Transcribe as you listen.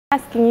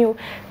asking you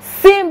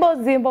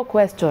simple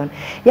question.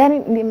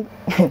 Yani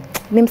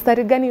ni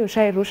mstari gani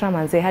ushairusha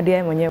manze hadi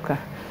yeye mwenyewe ka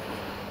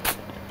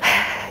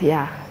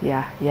yeah.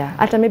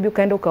 Hata maybe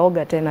ukaenda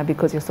ukaoga tena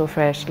because you're so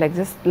fresh. Like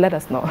just let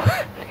us know.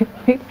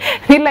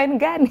 Ni line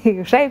gani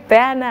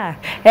ushaipeana?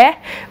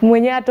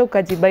 Mwenyewe hata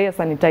ukajibaia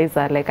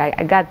sanitizer. Like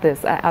I got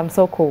this. I'm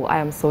so cool.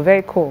 I am so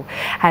very cool.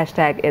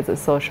 Hashtag is a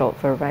social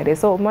for Friday.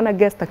 So mwana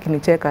guest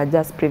akinicheka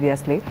just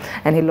previously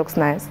and he looks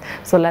nice.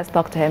 So let's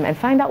talk to him and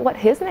find out what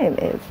his name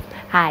is.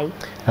 Hi.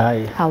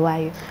 Hi. How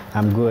are you?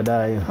 I'm good. How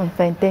are you? I'm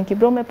fine, thank you.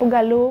 Bro,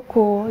 umepunga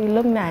luku. You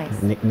look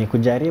nice. Ni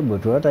kujaribu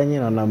tu. Hata nyinyi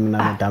naona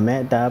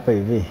mnametameta hapa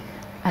hivi.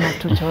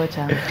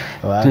 Anatuchocha.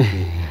 Wapi?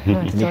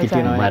 Ni kitu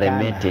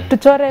maremete.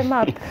 Tuchore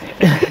map.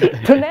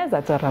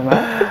 Tunaweza chora map.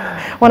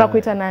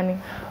 Wanakuita nani?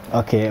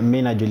 Okay,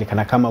 mimi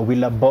najulikana kama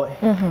Willaboy,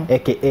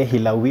 aka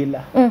Hila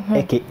Willa,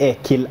 aka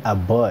Kill a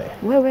Boy.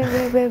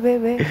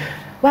 Wait.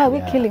 Why are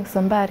we killing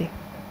somebody?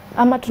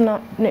 Ama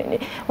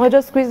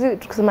unajua siku hizi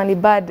tukisema ni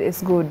bad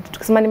is good.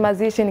 Tukisema ni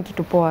mazishi ni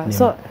kitu poa.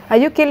 So,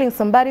 are you killing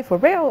somebody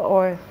for real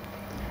or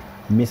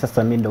mimi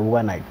sasa mimi ndo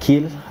huwa na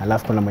kill,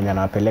 alafu kuna mwenye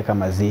anawapeleka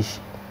mazishi.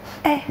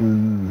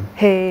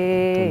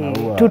 Hey,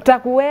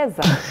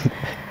 tutakuweza.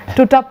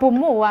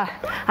 Tutapumua.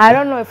 I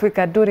don't know if we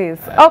can do this.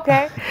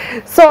 Okay.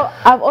 So,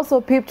 I've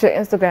also peeped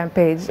your Instagram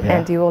page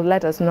and you will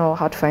let us know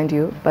how to find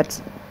you.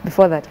 But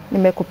before that,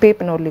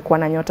 nimekupeep na ulikuwa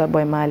na Nyota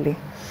Boy mali.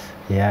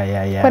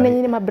 Yeah. Kwa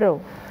nini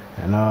mabro?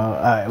 No,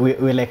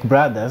 we like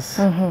brothers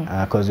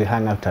because we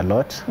hang out a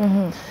lot.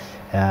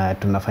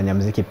 Tunafanya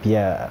muziki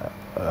pia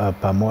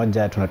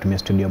pamoja, tunatumia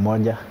studio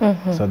moja.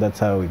 So that's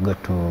how we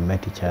got to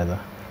meet each other.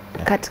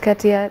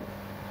 Katikati ya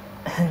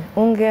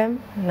Ungem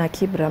na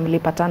Kibra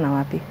mlipatana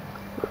wapi?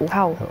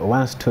 How?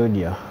 One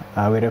studio.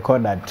 We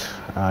record at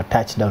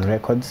Touchdown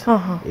Records.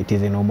 It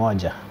is in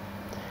Umoja.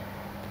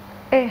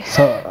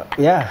 So,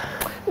 yeah.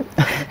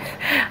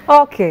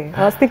 Okay,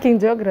 I was thinking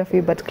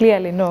geography, but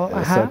clearly no.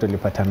 So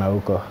tulipatana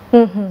huko.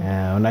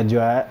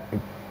 Unajua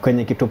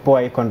kwenye kitu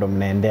poa iko ndo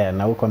mnaendea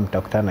na huko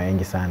mtakutana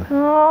wengi sana.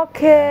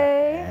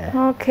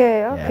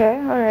 Okay.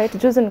 All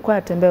right. Juzi nilikuwa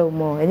natembea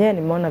Umo. Yenyewe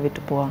nimeona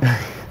vitu poa.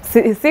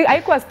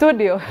 Haikuwa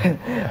studio,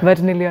 but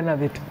niliona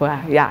vitu poa.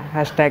 Yeah,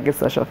 hashtag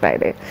Social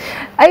Friday.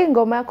 Ai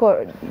ngoma yako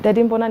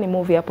Daddy mbona ni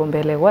movie hapo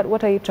mbele?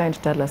 What are you trying to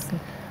tell us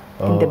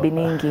in the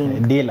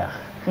beginning?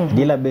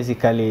 Dila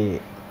basically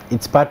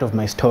it's part of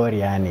my story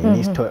yani.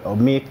 Ni story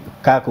me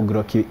kako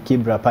grow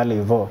Kibra pale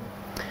hivyo.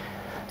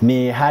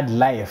 Ni hard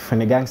life,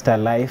 ni gangster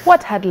life.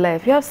 What hard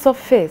life? You have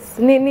soft face.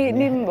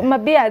 Ni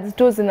mabia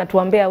tu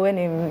zinatuambia when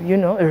you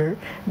know,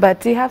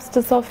 but you have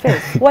still soft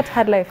face. What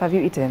hard life have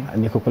you eaten?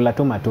 Ni kukula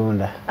tu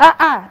matunda.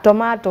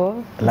 Tomato.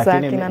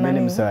 Lakini mimi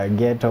msa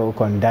ghetto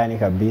huko ndani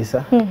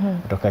kabisa.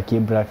 Kutoka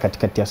Kibra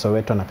katikati ya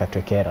Soweto na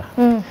Katwekera.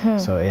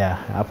 So yeah,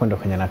 hapo ndo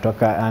kwenye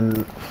natoka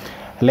and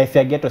life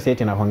ya ghetto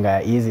sasa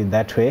inakuanga easy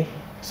that way.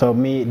 So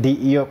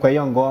hiyo kwa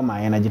hiyo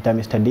ngoma inajita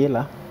Mr.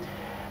 Dila.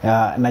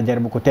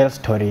 Najaribu kutell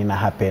story ina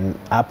happen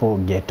hapo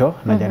ghetto,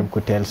 najaribu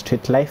kutell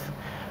street life,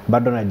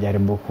 bado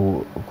najaribu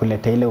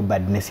kuleta ile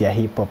ubadness ya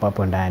hip hop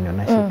hapo ndani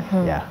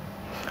unashika.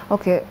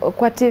 Okay,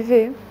 kwa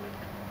TV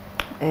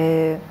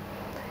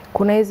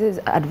kuna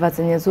hizi adverts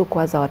zenye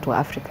kwa za watu wa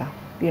Afrika.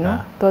 You know,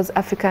 those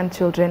African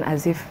children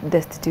as if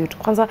destitute.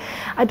 Kwanza,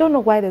 I don't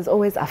know why there's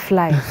always a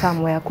fly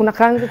somewhere. Kuna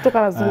kanzi tu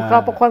kanazunguka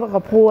hapo kwanza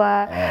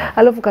kapua,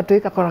 alafu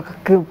katoika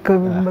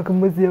kuna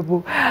kamazi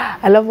hapo,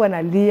 alafu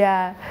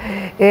analia.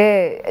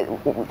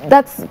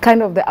 That's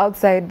kind of the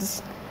outside,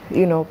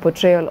 you know,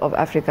 portrayal of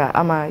Africa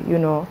ama, you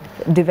know,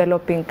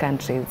 developing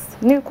countries.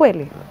 Ni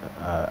ukweli?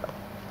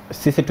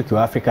 Sisi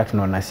tukiwa Afrika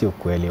tunaona si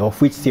ukweli,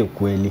 of which si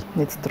ukweli.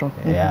 It's true.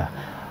 Yeah.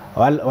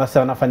 Wasa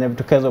wanafanya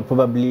vitu kazo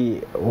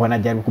probably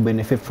wanajaribu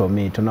kubenefit from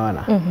me,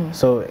 tunaona.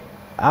 So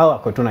hao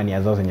wako tu na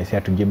nia zao zenye si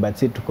hatujui, but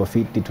si tuko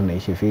fiti,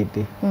 tunaishi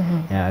fiti.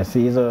 Yeah, si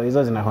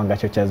hizo zinakuanga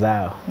chocha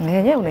zao.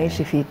 Yenyewe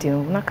unaishi fiti,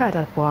 unakaa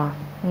poa.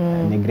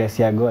 Ni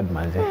grace ya God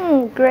manze.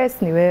 Grace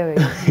ni wewe.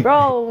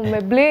 Bro,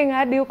 umebling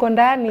hadi uko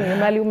ndani,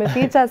 mali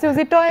umeficha, si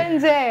uzitoe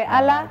nje.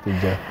 Ala.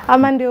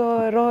 Ama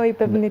ndio roho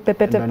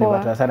ipepete poa. Ndio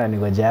watu sana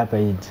ningoje hapa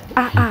nje.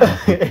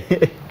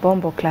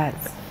 Bombo class.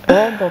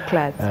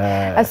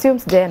 Assume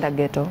sijaenda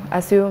ghetto.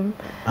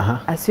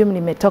 Assume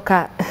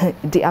nimetoka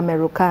the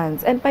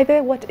Americans. And by the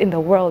way, what in the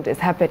world is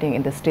happening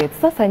in the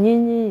States? Sasa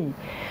nyinyi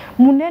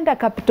munenda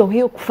Capitol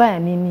Hill kufanya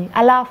nini?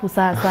 Alafu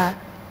sasa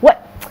what?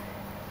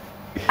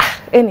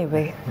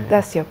 Anyway,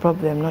 that's your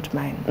problem, not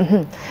mine.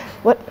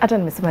 What? Hata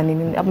nimesema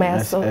nini?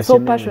 I'm so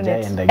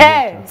passionate.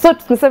 So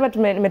tumesema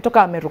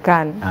tumetoka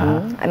American.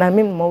 Na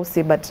mimi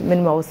mweusi, but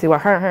mimi mweusi wa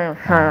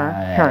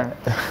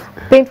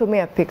Paint for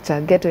me a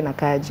picture. Ghetto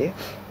inakaje?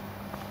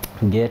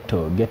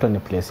 Ghetto ni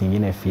place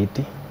nyingine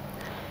fiti.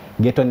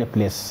 Ghetto ni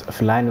place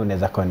fulani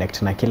unaweza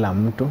connect na kila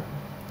mtu.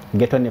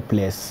 Ghetto ni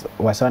place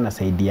wasa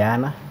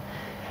wanasaidiana.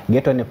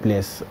 Ghetto ni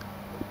place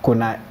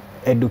kuna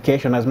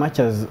education as much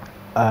as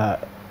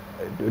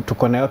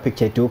tuko na hiyo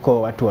picture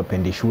huko watu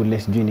wapendi shule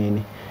sijui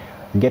nini.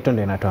 Ghetto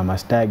ndio inatoa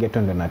master,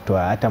 ghetto ndio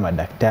inatoa hata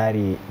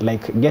madaktari.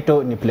 Like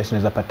ghetto ni place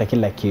unaweza pata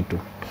kila kitu.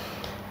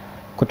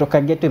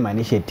 kutoka ghetto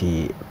imaanisha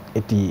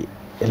eti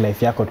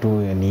life yako tu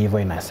ni hivyo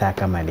inasaa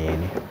kama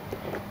nini.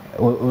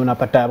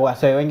 Unapata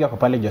wasee wengi wako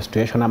pale just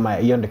situation ama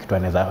hiyo ndio kitu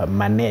anaweza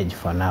manage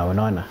for now,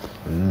 unaona.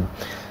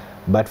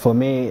 But for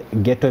me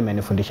ghetto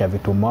imenifundisha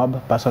vitu mob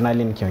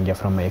personally, nikiongea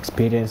from my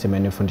experience.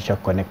 Imenifundisha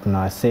connect na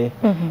wasee,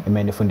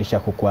 imenifundisha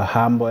kukuwa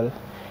humble,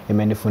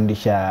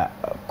 imenifundisha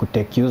ku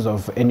take use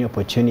of any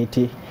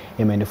opportunity,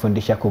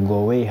 imenifundisha ku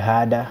go way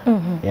harder,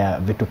 ya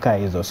vitu kaa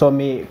hizo. So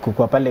mi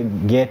kukuwa pale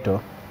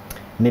ghetto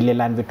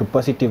nililearn vitu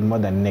positive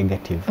more than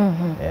negative.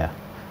 Yeah.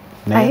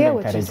 Na hiyo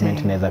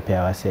encouragement naweza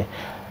pia wasee.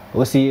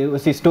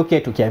 Usistuke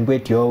tukiambiwa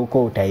eti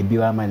huko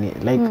utaibiwa ama ni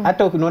like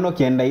hata unaona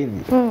ukienda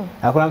hivi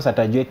hakuna mtu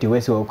atajua eti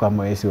wewe si wa huko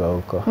ama wewe si wa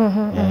huko.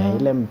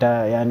 Ile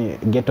mtaa yani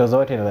ghetto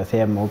zote naweza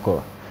sema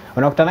huko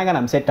unakutanaga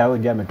na mseta au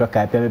jua ametoka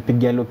wapi,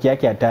 amepiga look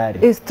yake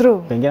hatari. It's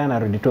true. Pengine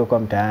anarudi tu kwa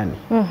mtaani.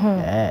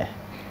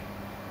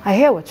 I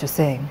hear what you're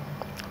saying,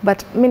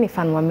 but mimi ni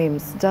fan wa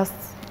memes just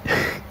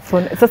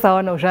for sasa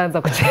wana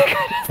ushaanza kucheka.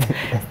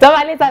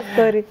 Stamaliza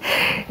story.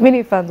 Mimi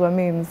ni fan wa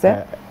memes.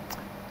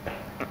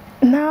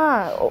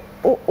 Na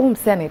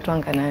msee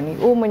anaitwanga nani?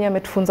 Mwenye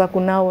ametufunza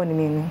kunao ni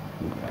nini?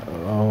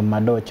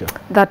 Madocho.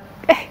 That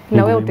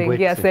na wewe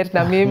utaingia set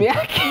na mimi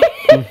yake.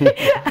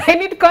 I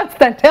need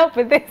constant help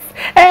with this.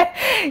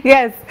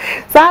 Yes.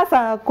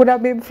 Sasa kuna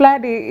meme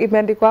fulani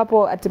imeandikwa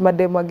hapo ati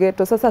madem wa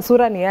ghetto. Sasa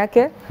sura ni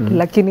yake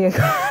lakini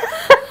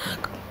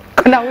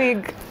kuna wig.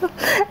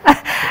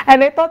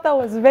 And I thought that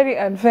was very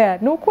unfair.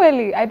 No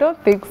kweli, I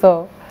don't think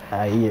so.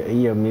 I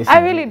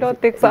really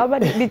don't think so. Ama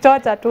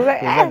nichocha tu.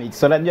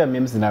 So najua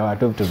memes na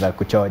watu vitu za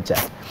kuchocha.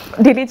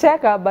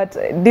 Nilicheka but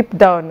deep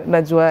down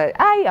najua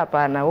ai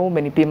hapana, wewe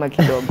umenipima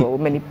kidogo.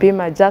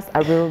 Umenipima just a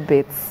little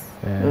bit.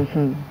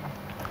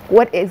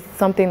 What is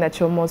something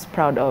that you're most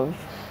proud of?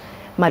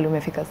 Mali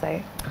umefika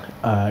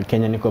sasa.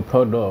 Kenya niko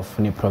proud of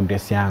ni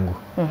progress yangu.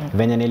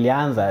 Venye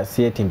nilianza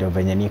si eti ndio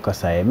venye niko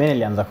sasa. Mimi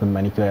nilianza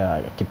kumanikiwa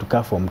kitu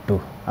ka form 2.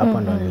 Hapo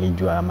ndo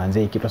nilijua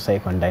manze kitu sasa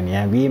iko ndani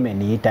yangu.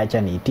 Imeniita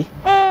acha niiti.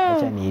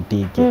 Acha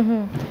niitike.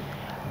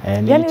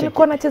 Yani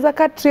nilikuwa nacheza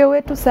ka trio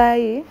wetu sasa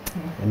hii.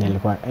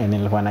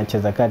 Nilikuwa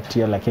nacheza ka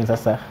trio lakini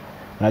sasa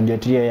unajua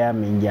trio ya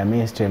mingia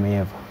mainstream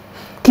hivyo.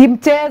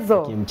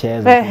 Kimchezo.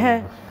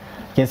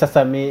 Lakini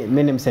sasa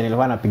mimi ni msanii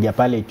nilikuwa napiga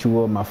pale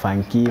chuo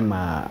mafanki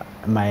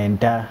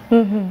maenta.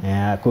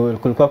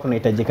 Kulikuwa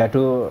kunahitajika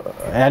tu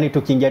yani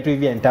tukiingia tu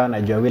hivi enta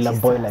najua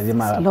Willaboy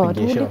lazima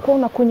apige show. Ulikuwa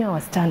unakunywa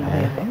wasichana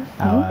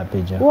wewe?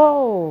 Wapi jo.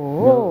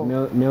 Wow.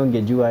 Mimi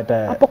ungejua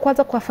hata hapo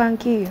kwanza kwa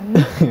funky.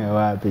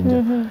 Wapi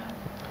jo.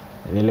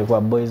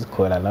 Nilikuwa boys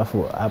call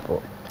alafu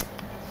hapo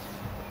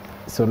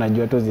so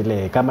unajua tu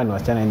zile kama ni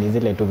wasichana ni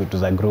zile tu vitu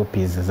za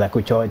groupies za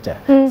kuchocha,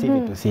 si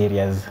vitu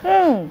serious.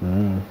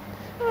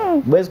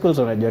 Boys schools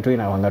unajua tu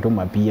inawanga tu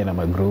mapia na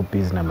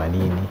magroupies na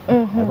manini.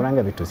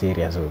 Hakunanga vitu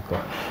serious huko.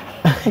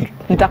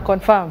 Nita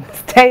confirm.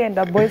 Stay in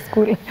the boys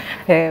school.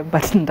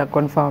 But nita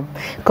confirm.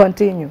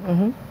 Continue.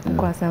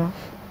 Kwa sema.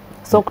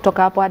 So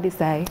kutoka hapo hadi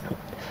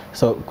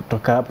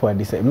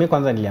sai. Mimi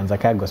kwanza nilianza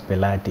kama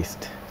gospel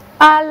artist.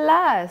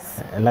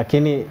 Alas.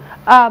 Lakini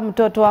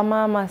mtoto wa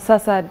mama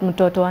sasa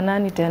mtoto wa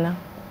nani tena?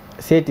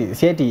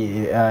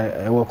 Sieti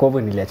wokovu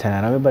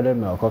niliachana na mimi bado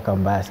nimeokoka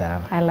mbaya sana.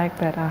 I like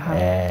that.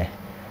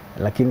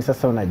 Lakini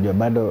sasa unajua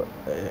bado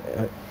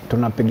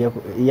tunapiga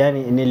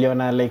yani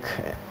niliona like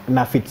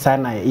na fit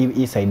sana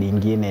hii side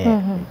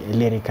nyingine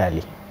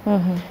lyrically.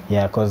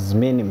 Yeah, cause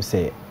mimi ni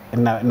mse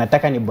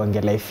nataka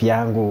nibonge life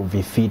yangu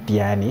vifit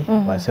yani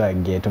wasi wa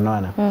ghetto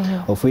unaona.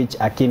 Of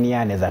which akini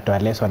anaweza toa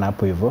lesson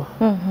hapo hivyo.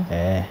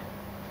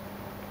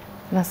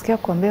 Nasikia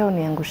kuambia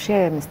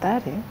uniangushie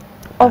mistari.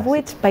 Of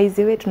which by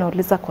the way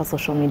tunauliza kwa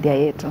social media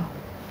yetu.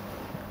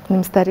 Ni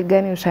mstari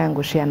gani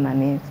ushaangushia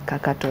nani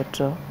kaka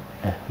Toto?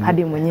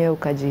 Hadi mwenyewe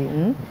ukaji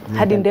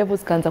hadi ndevu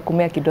zikaanza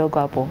kumea kidogo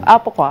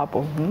hapo kwa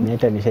hapo.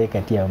 Nita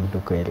nishaikatia mtu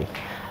kweli.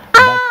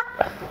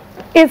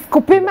 It's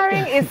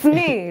kupimering is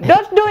me.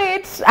 Don't do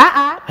it.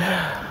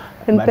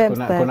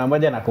 Kuna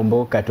moja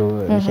nakumbuka tu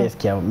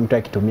nishasikia mtu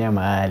akitumia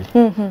mahali.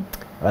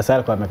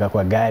 Wasala kwa ameka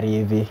kwa gari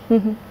hivi.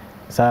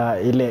 Saa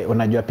ile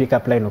unajua pick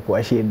up line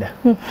kwa shida.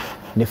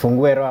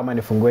 Nifungue roho ama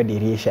nifungue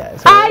dirisha.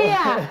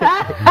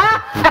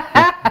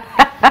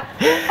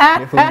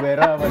 Nifungue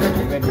roho ama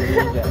nifungue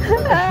dirisha.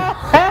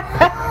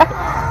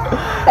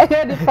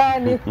 Hiyo ni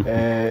funny.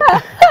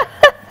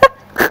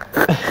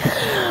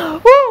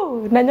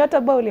 Na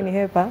nyota bao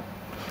ulinihepa.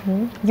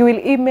 You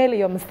will email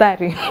your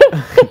mstari.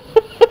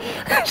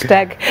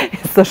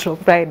 #social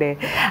Friday.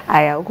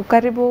 Aya, uko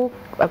karibu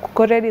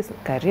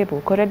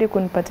uko ready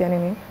kunipatia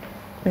nini?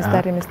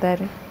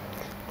 Mistari.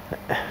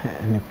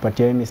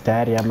 Nikupatie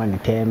mistari ama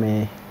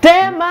niteme?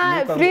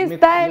 Tema,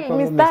 freestyle,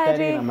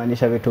 mistari.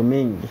 Inamaanisha vitu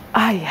mingi.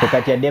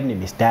 Kukatia dem ni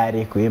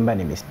mistari, kuimba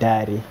ni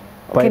mistari,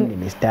 poem ni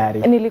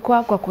mistari.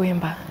 Nilikuwa kwa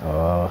kuimba.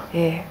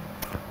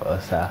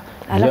 Sawa.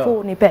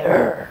 Alafu nipe.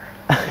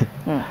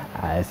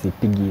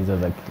 Sipigi hizo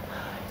za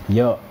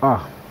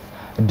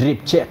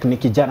Drip check ni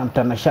kijana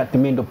mtanashati,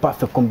 mimi ndo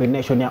perfect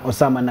combination ya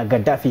Osama na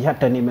Gaddafi.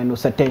 Hata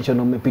nimenusa tension,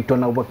 umepitwa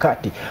na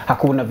wakati,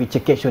 hakuna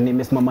vichekesho,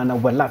 nimesimama na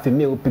walafi.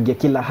 Mimi upige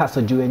kila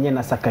haso juu yenyewe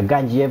na saka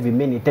ganji every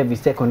minute every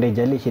second,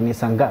 haijalishi ni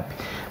sangapi.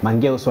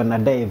 Mangeus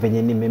wanadai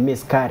venye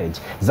miscarriage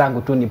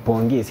zangu tu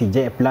nipongie,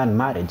 sije plan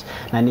marriage,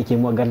 na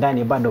nikimwaga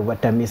ndani bado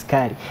wata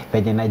miscarry.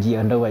 Venye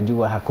najiondoa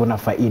jua hakuna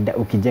faida,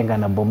 ukijenga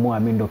na bomoa.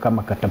 Mimi ndo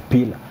kama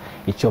katapila.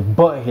 It's your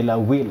boy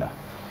Willa,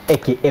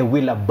 aka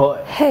Willaboy.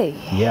 Hey.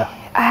 Yeah.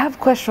 I have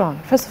question.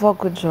 First of all,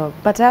 good job.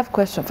 But I have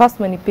question. First,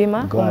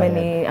 umenipima,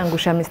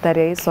 umeniangusha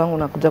mistari ya hii song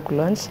unakuja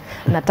kulaunch.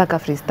 Nataka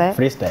freestyle.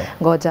 Freestyle.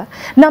 Ngoja.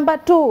 Number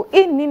 2,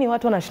 hii nini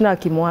watu wanashinda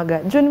wakimwaga?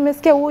 Juu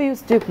nimesikia huyu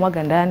sijui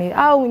kumwaga ndani,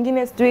 au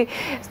mwingine sijui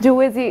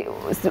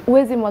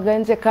huwezi mwaga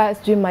nje ka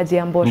sijui maji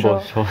ya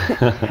mbosho.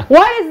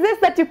 What is this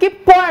that you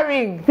keep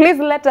pouring?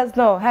 Please let us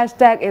know.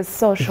 #is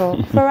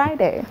social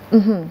Friday.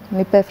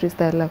 Nipe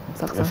freestyle lako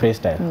sasa.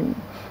 Freestyle.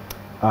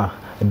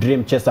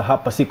 Dream chaser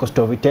hapa siko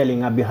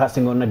storytelling, I be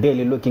hustling on a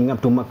daily looking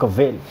up to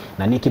Machiavelli.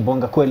 Na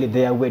nikibonga kweli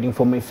they are waiting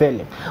for my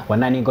failing.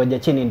 Wanani ngoja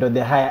chini ndo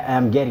the higher I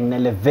am getting, na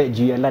elevate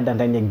juu ya ladder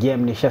ndani ya game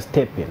nisha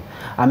step in.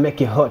 I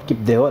make it hot,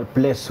 keep the whole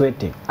place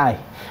sweating. I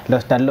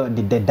lost a lot,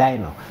 did the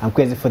dino. I'm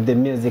crazy for the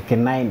music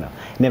and I know.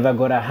 Never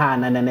got a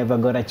hand and I never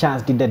got a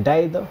chance, did the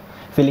die though?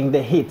 Feeling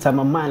the hits, I'm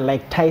a man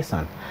like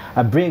Tyson.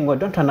 I bring what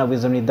don't run away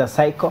with the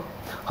psycho.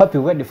 Hope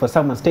you're ready for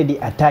someone steady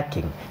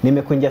attacking.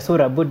 Nimekunja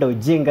sura buda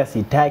ujinga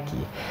sitaki.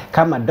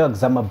 Kama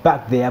dogs I'm a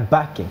back, they are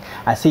backing.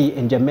 I see you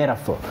in your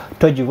metaphor.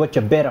 Told you what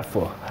you're better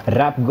for.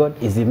 Rap God,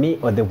 is it me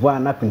or the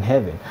one up in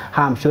heaven?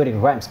 How I'm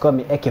shooting rhymes, call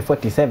me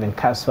AK-47.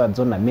 Cast swords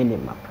on a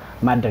minimum.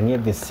 Murdering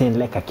every scene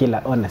like a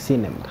killer on a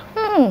cinema.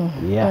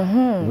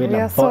 Yeah. We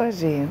are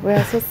sorry. We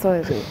are so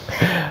sorry.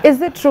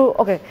 Is it true?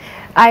 Okay.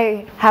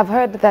 I have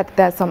heard that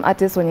there are some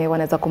artists when you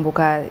wanaweza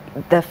kumbuka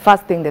the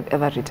first thing they've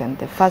ever written,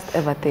 the first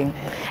ever thing.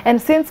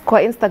 And since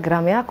kwa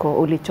Instagram yako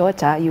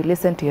ulichocha, you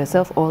listen to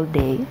yourself all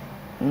day.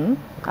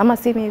 Ama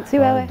si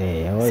wewe?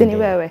 Si ni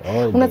wewe.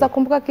 Unaweza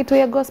kumbuka kitu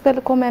ya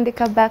gospel kwa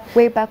umeandika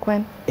way back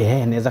when?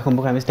 Naweza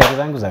kumbuka mistari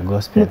zangu za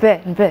gospel.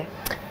 Nipe.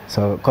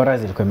 So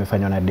chorus ilikuwa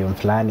imefanywa na dem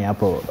fulani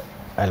hapo,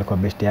 alikuwa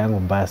best yangu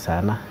mbaya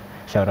sana.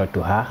 Shout out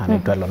to her,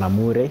 anaitwa Lona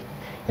Murray.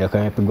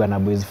 Ilikuwa imepigwa na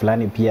boys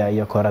fulani pia,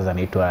 hiyo chorus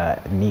anaitwa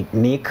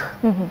Nick.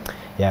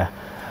 Yeah.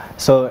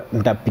 So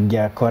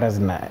nitapigia chorus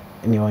na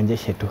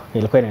niwaonyeshe tu.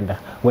 Ilikuwa inaenda,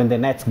 when the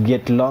nights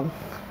get long,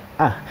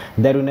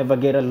 that will never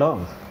get along.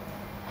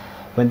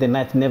 When the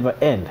nights never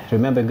end,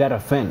 remember God a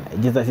friend.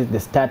 Jesus is the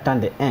start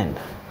and the end.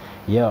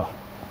 Yo.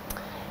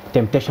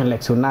 Temptation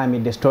like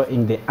tsunami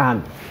destroying the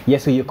army.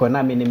 Yes, you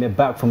konami nime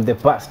back from the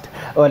past.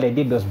 All I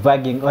did was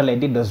bragging, all I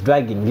did was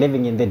dragging,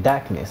 living in the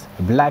darkness,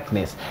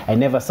 blackness. I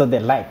never saw the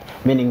light,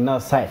 meaning no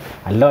sight.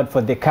 And Lord,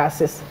 for the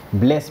curses,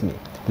 bless me.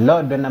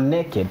 Lord, when I'm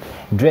naked,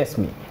 dress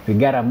me. We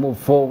gotta move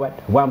forward,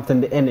 warmth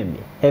on the enemy.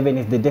 Heaven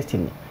is the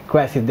destiny.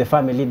 Christ is the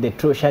family, the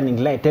true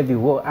shining light. Every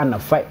war and a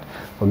fight.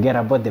 Forget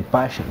about the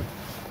passion.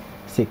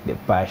 Seek the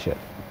passion.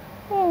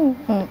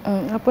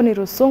 Hapo ni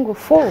rusungu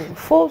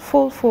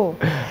full.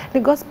 Ni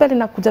gospel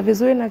inakuja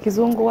vizuri na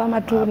kizungu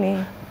ama tu ni?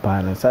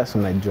 Pana, sasa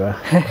unajua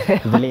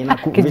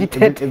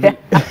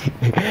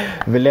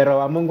vile roho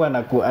wa Mungu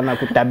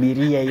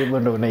anakutabiria hivyo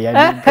ndo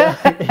unaiandika.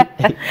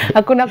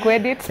 Hakuna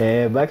kuedit?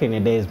 Back in the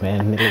days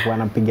man, nilikuwa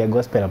napiga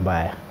gospel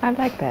mbaya.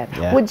 I like that.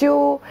 Yeah.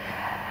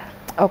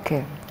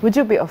 Would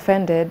you be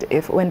offended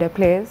if when they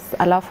plays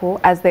alafu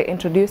as they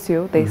introduce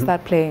you they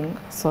start playing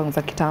songs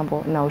za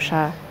kitambo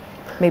na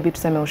maybe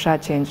tuseme usha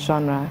change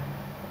genre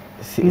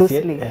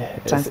loosely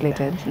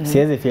translated?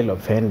 Siwezi feel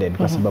offended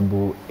kwa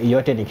sababu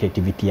yote ni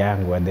creativity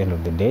yangu at the end of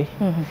the day.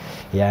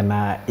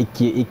 Na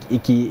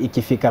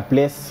ikifika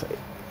place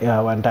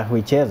wanataka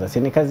kuicheza, si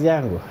ni kazi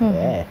yangu.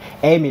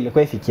 Aim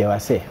ilikuwa ifikie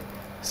wase.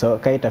 So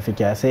kama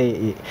itafikia wase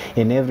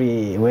in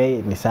every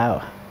way ni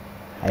sawa.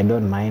 I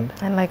don't mind.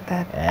 I like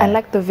that. I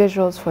like the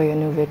visuals for your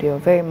new video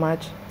very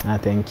much.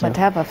 Thank you. But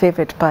I have a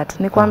favorite part.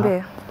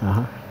 Nikwambie.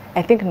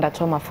 I think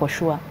ndachoma for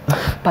sure.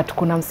 But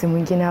kuna msimu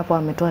mwingine hapo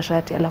ametoa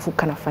shati alafu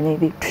kanafanya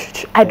hivi.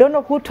 I don't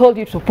know who told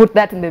you to put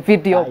that in the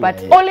video, but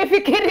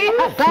ulifikiria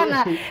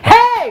sana.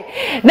 Hey!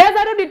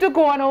 Naweza rudi tu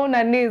kuona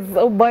una knees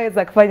boys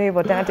akifanya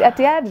hivyo tena.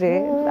 Ati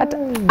aje?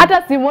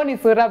 Hata Simoni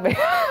Surabe.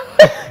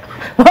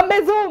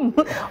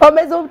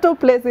 Wamezoom to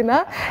place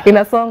in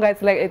a song.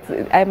 It's like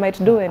I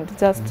might do and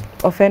just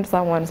offend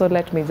someone, so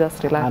let me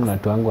just relax. Ana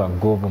watu wangu wa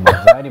nguvu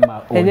mazani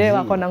maoji. Yenyewe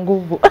wako na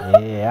nguvu.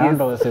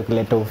 Ando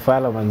usikuleta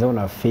ufala manzo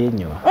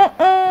unafinywa.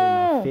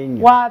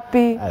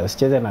 Wapi?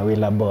 Usicheze na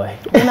Willaboy.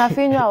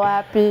 Unafinywa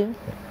wapi?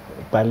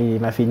 Pali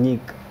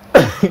inafinyika.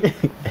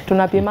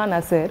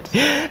 Tunapimana set.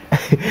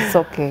 It's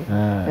okay.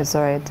 It's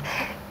alright.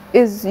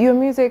 Is your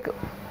music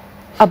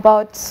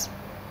about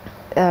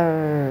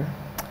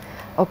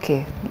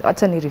okay,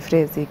 acha ni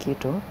rephrase hii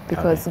kitu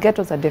because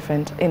ghettos are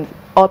different in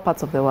all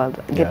parts of the world.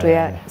 Ghetto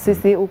ya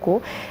sisi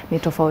huko ni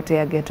tofauti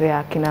ya ghetto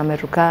ya kina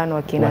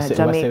Amerikano, kina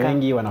Jamaica. Wase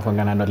wengi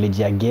wanafungana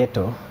knowledge ya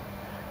ghetto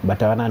but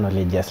hawana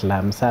knowledge ya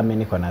slum. Sasa mimi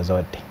niko na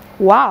zote.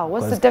 Wow,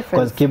 what's the difference?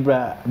 Because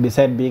Kibra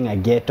beside being a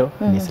ghetto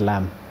ni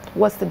slum.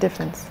 What's the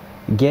difference?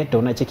 ghetto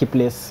unacheki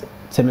place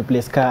tuseme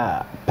place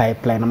ka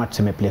Pipeline ama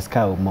tuseme place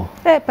ka Umo.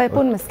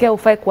 Pipeline nimesikia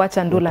ufai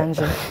kuacha ndula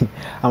nje.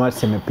 Ama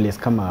tuseme place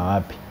kama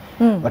wapi.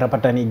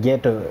 Utapata ni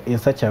ghetto in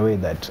such a way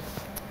that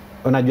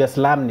unajua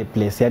slum ni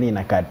place yani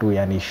inakaa tu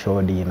yani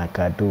shodi,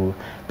 inakaa tu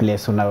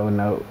place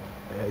una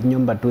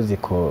nyumba tu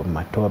ziko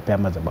matope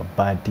ama za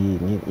mabati,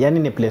 yani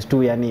ni place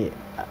tu yani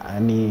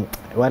ni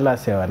wala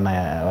se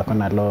wako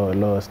na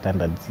low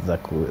standards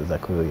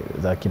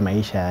za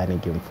kimaisha yani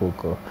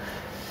kimfuko.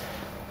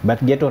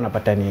 But ghetto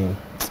unapata ni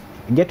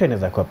ghetto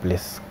inaweza kuwa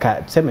place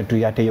tuseme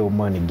tu hata hiyo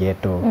Umo ni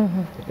ghetto.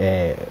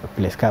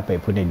 Place ka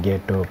Pipeline ni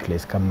ghetto,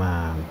 place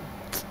kama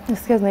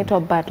nisikia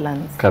zinaitwa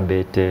Badlands.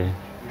 Kabete.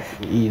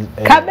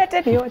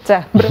 Kabete ni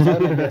yocha.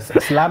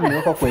 Slum ni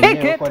huko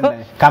kwenyewe huko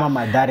kama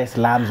Madare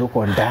slums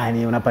huko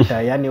ndani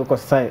unapata yani huko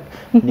sasa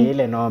ni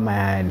ile noma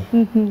yani.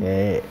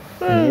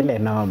 Ni ile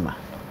noma.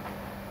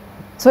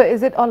 So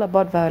is it all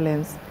about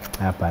violence?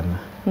 Hapana.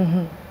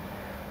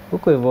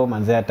 Huko hivyo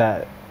manze hata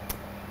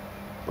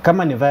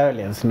kama ni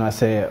violence na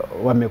wase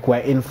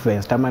wamekuwa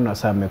influenced ama na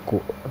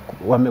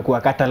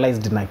wamekuwa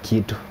catalyzed na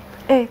kitu.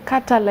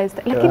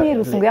 Catalyzed. Lakini hii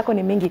rusungu yako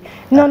ni mingi.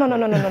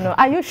 No.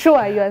 Are you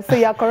sure you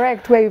are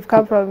correct where you've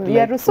come from? Like,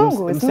 ya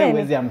rusungu is many.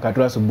 Msewezi amka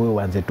tu asubuhi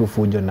uanze tu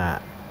fujo na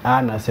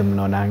sema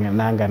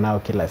mnaonanga nao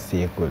kila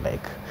siku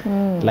like.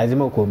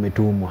 Lazima uko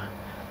umetumwa.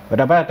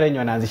 Utapata hata wenye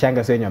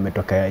wanaanzishanga sio wenye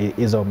wametoka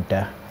hizo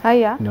mtaa.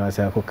 Haya. Ni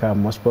wase kukaa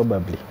most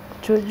probably.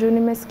 Juju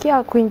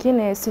nimesikia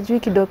kwingine sijui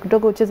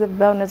kidogo ucheze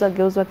vibaya unaweza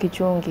geuzwa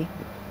kichungi.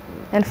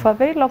 And for a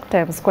very long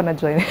time sikuwa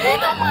najua.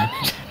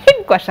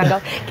 Kwa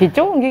shanga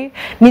kichungi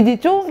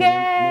nijichunge.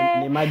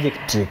 Ni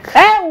magic trick.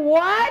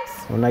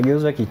 What?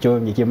 Unageuzwa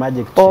kichungi ki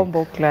magic trick.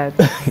 Bombo clad.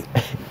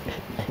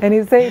 And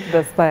he said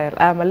the style.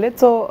 I'm a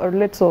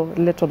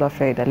little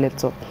afraid, a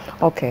little.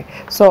 Okay.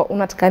 So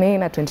unataka nini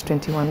na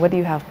 2021? What do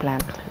you have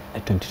planned?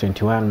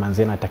 2021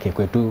 manze nataka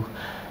kwetu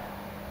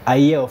a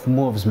year of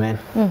moves man.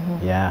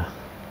 Yeah.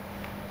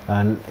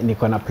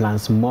 Niko na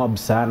plans mob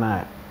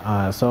sana.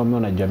 So mimi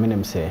unajua mimi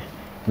mse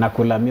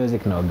nakula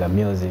music na oga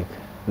music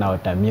na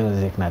ota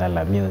music na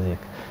lala music.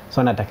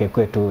 So nataka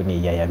kwetu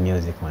ni ya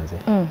music manze.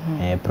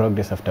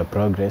 Progress after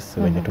progress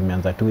wenye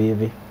tumeanza tu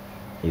hivi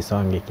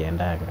isonge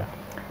kiendanga.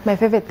 My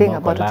favorite thing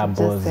about what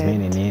you just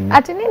said. Nini.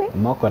 Ati nini?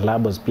 More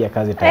collabs pia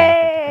kazi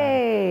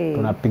tayari.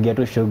 Tunapiga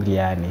tu shughuli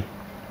yani.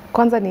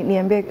 Kwanza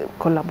niambie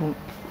collab.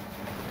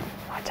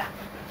 Wacha.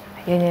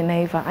 Yenye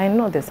naiva. I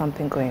know there's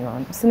something going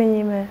on.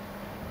 Usininyime.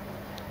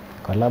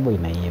 Collab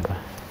inaiva.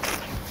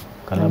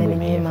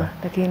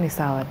 Lakini ni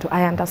sawa tu.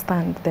 I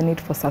understand the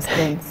need for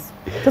suspense.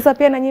 Sasa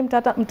pia na nyinyi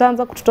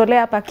mtaanza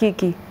kututolea hapa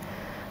kiki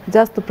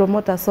just to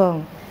promote a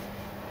song.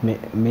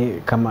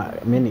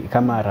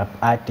 Kama rap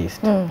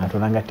artist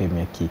hatunanga timu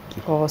ya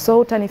kiki. So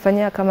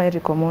utanifanyia kama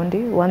Eric Omondi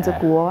uanze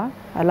kuoa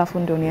alafu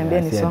ndio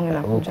niambie ni song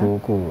inakuja.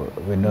 Huku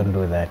we don't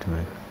do that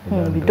man.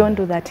 We don't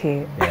do that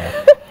here.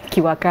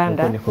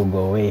 Kiwakanda. Ni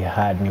kugo way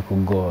hard, ni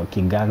kugo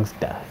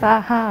kigangster.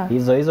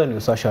 Hizo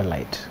ni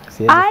socialite.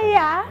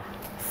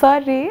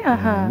 Sorry.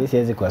 Mimi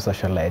siwezi kuwa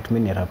socialite,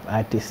 mimi ni rap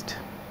artist.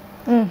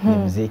 Ni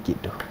muziki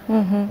tu.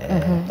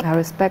 I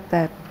respect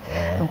that.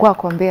 Kwa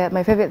kuambia,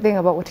 my favorite thing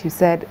about what you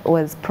said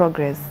was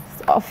progress.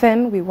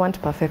 Often we want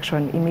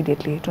perfection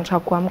immediately. Tunataka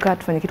kuamka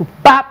tufanye kitu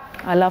pap,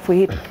 alafu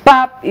hit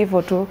pap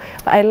hivyo tu.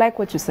 But I like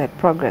what you said,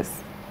 progress.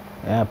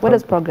 What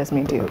does progress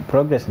mean to you?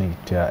 Progress ni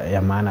kitu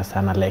ya maana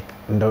sana like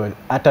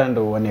hata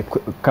ndo uone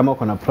kama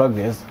uko na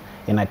progress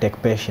ina take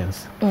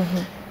patience.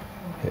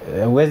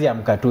 Uwezi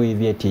amka tu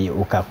hivi eti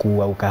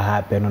ukakua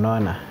ukahappen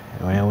unaona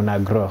una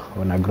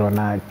grow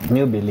na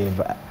new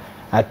believe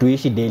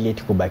hatuishi daily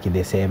eti kubaki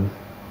the same.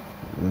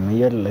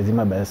 Hiyo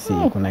lazima basi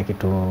kuna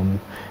kitu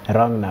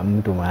wrong na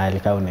mtu mahali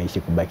kama unaishi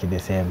kubaki the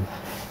same.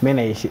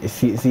 Mimi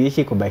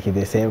siishi kubaki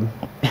the same.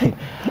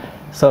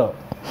 So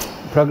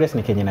progress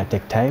ni kenye na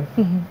take time.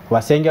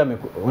 Wasenge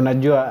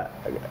unajua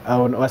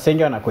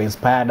wasenge wanaku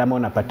inspired ama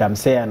unapata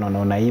msee anaona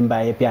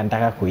unaimba yeye pia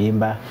anataka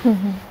kuimba.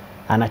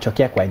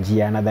 Anachokea kwa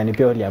njia nadhani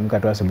pia uliamka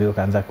tu asubuhi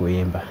ukaanza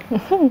kuimba.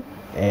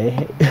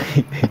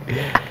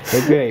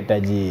 Hiyo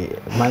inahitaji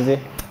manze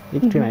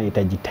kitu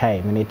inahitaji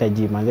time,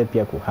 inahitaji manze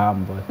pia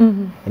kuhumble,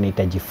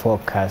 inahitaji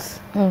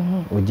focus.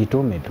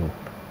 Ujitume tu.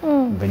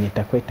 Venye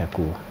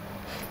itakuwa.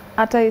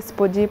 Hata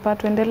isipojipa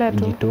tuendelee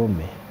tu.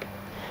 Ujitume.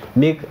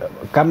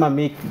 Kama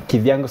mi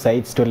kivyangu sasa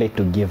it's too late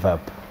to give up.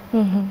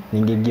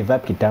 Ninge give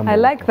up kitambo. I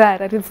like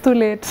that it's too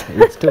late.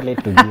 It's too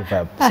late to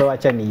give up. So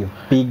acha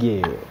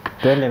nipige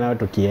tuende nao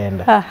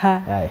tukienda.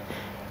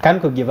 Kan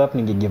ku give up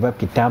ninge give up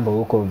kitambo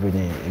huko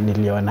venye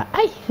niliona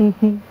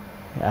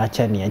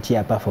acha niachie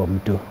hapa form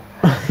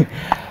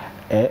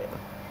 2.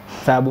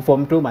 Sababu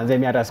form 2 manze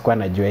mimi hata sikuwa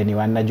najua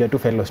anyone, najua tu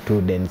fellow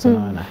students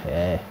unaona.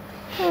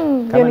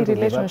 Kama ni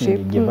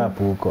relationship give up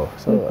huko.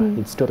 So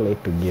it's too late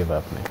to give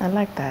up man. I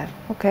like that.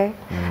 Okay.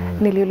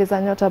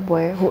 Niliuliza Nyota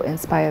Boy who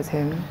inspires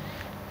him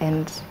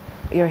and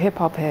you're a hip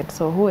hop head,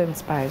 so who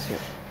inspires you?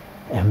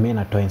 Mimi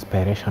natoa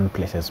inspiration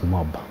places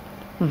mob.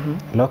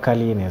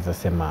 Locally naweza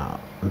sema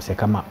mse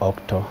kama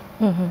Octo,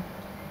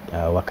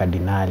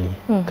 Wakadinali,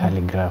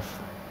 Calligraph,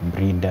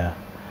 Breeder,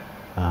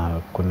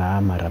 Kuna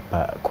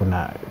amarapa,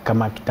 kuna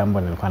kama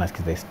kitambo nilikuwa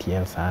nasikiza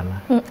STL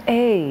sana.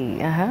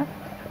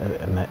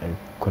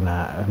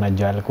 Kuna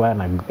najua alikuwa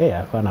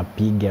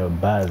anapiga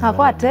buzz.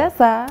 Hakuwa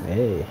Tesa.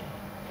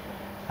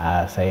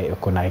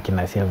 Kuna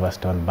kina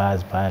Silverstone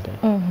buzz pale.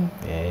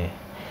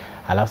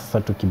 Alafu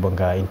sasa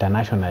tukibonga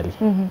internationally,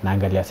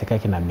 naangalia seka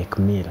kina Mick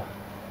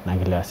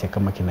naangalia seka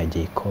kama kina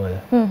J Cole,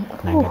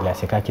 naangalia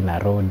seka kina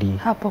Rodi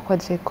hapo kwa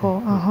J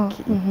Cole,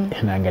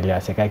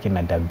 naangalia seka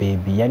kina Da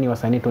Baby, yani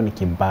wasanii tu ni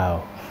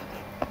kibao.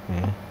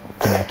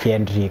 Kina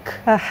Kendrick,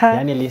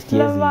 yani list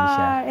hizi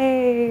isha.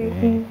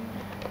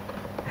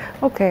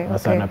 Okay.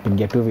 Sasa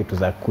napiga tu vitu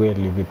za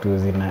kweli, vitu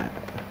zina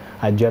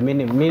ajua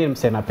mimi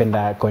mse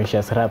napenda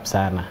conscious rap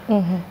sana.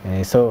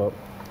 So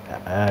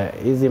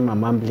hizi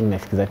mumbling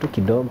nasikiza tu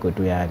kidogo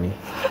tu yani.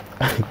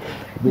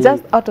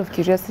 Just out of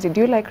curiosity,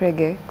 do you like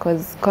reggae?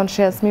 Because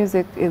conscious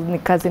music is ni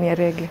cousin ya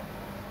reggae.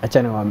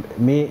 Acha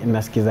mimi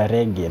nasikiza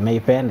reggae,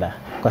 naipenda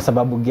kwa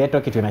sababu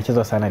ghetto kitu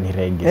inachezwa sana ni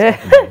reggae.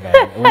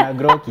 Una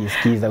grow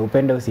kisikiza,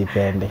 upende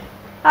usipende.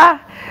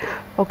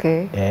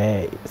 Okay.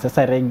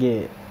 Sasa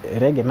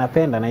reggae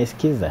napenda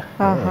naisikiza.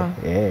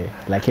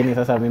 Lakini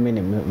sasa mimi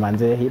ni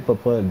manze hip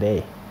hop all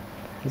day.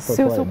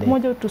 Si usiku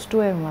moja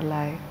utustue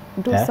walai.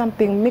 Do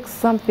something,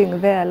 mix something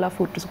there,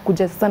 alafu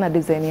kuja sana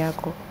design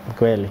yako.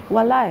 Kweli.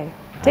 Walai.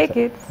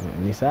 Take it.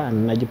 Ni sawa,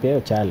 najipea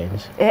hiyo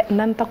challenge.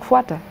 Na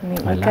nitakufuata.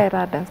 Nikae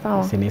rada,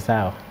 sawa? Si ni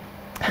sawa.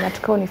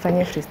 Nataka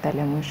unifanyie freestyle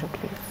ya mwisho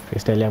please.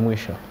 Freestyle ya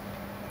mwisho.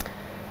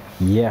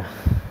 Yeah.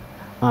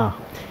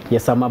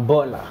 Yes, I'm a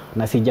bola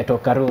na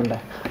sijatoka runda.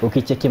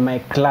 Ukicheki my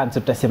clans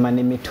utasema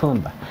ni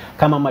mitumba.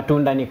 Kama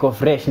matunda niko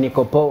fresh,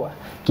 niko poa.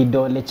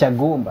 Kidole cha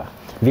gumba.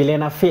 Vile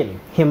na feel,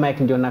 hii mic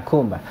ndio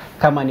nakumba.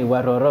 Kama ni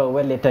waroro,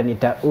 weleta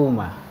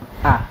nitauma.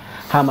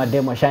 Hama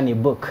demo shani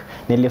book.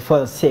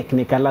 Nilifall sick,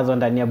 nikalazwa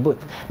ndani ya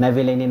booth. Na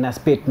vile nina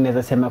spit,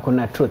 neza sema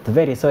kuna truth.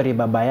 Very sorry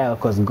baba yao,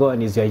 cause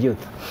gone is your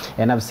youth.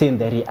 And I've seen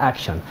the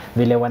reaction.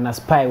 Vile wana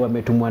spy,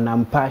 wametumwa na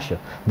mpasho.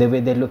 The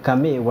way they look at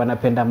me,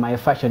 wanapenda my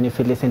fashion. If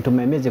you listen to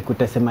my music,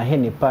 utasema hii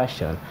ni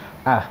passion.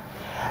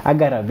 I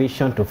got a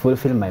vision to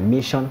fulfill my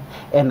mission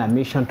and a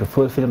mission to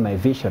fulfill my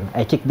vision.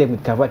 I kick them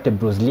with Kavate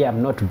Bruce Lee,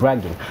 I'm not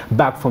bragging.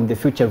 Back from the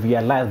future,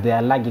 realize they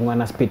are lagging.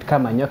 When I spit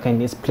kama nyoka in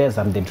this place,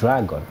 I'm the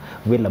dragon.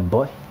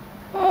 Willaboy.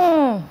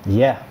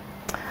 Yeah.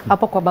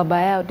 Hapo kwa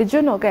baba yao. Did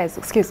you know, guys,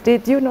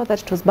 did you know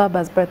that it was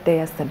Baba's birthday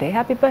yesterday?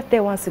 Happy birthday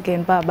once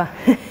again, Baba.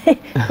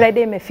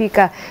 Friday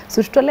imefika.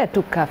 So tutolee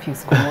tu curfew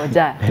siku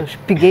moja.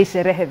 Tupige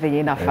sherehe venye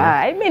inafaa.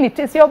 I mean, it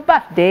is your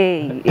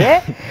birthday.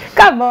 Yeah?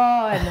 Come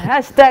on.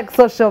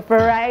 #social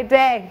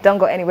Friday. Don't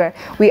go anywhere.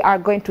 We are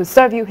going to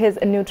serve you his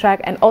new track.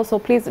 And also,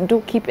 please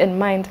do keep in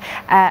mind,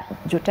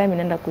 your time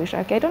inaenda kuisha.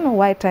 Okay, I don't know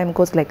why time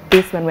goes like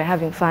this when we're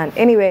having fun.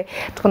 Anyway,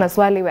 tukuna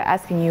swali we're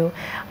asking you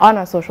on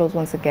our socials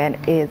once again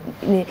is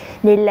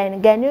ni line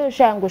gani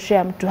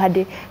ushaangushia mtu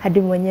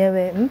hadi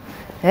mwenyewe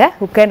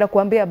ukaenda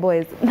kuambia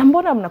boys, na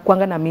mbona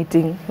mnakuanga na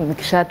meeting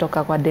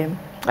nikishatoka kwa dem,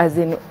 as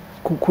in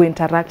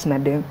ku-interact na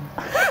dem?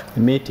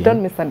 Meeting?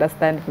 Don't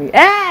misunderstand me.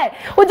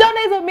 Ujaona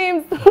hizo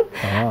memes?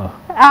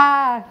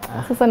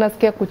 Sasa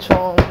nasikia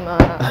kuchoma.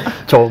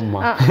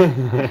 Choma.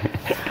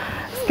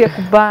 Sikia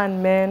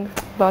kuban, man.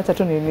 Wacha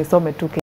tu nisome tu.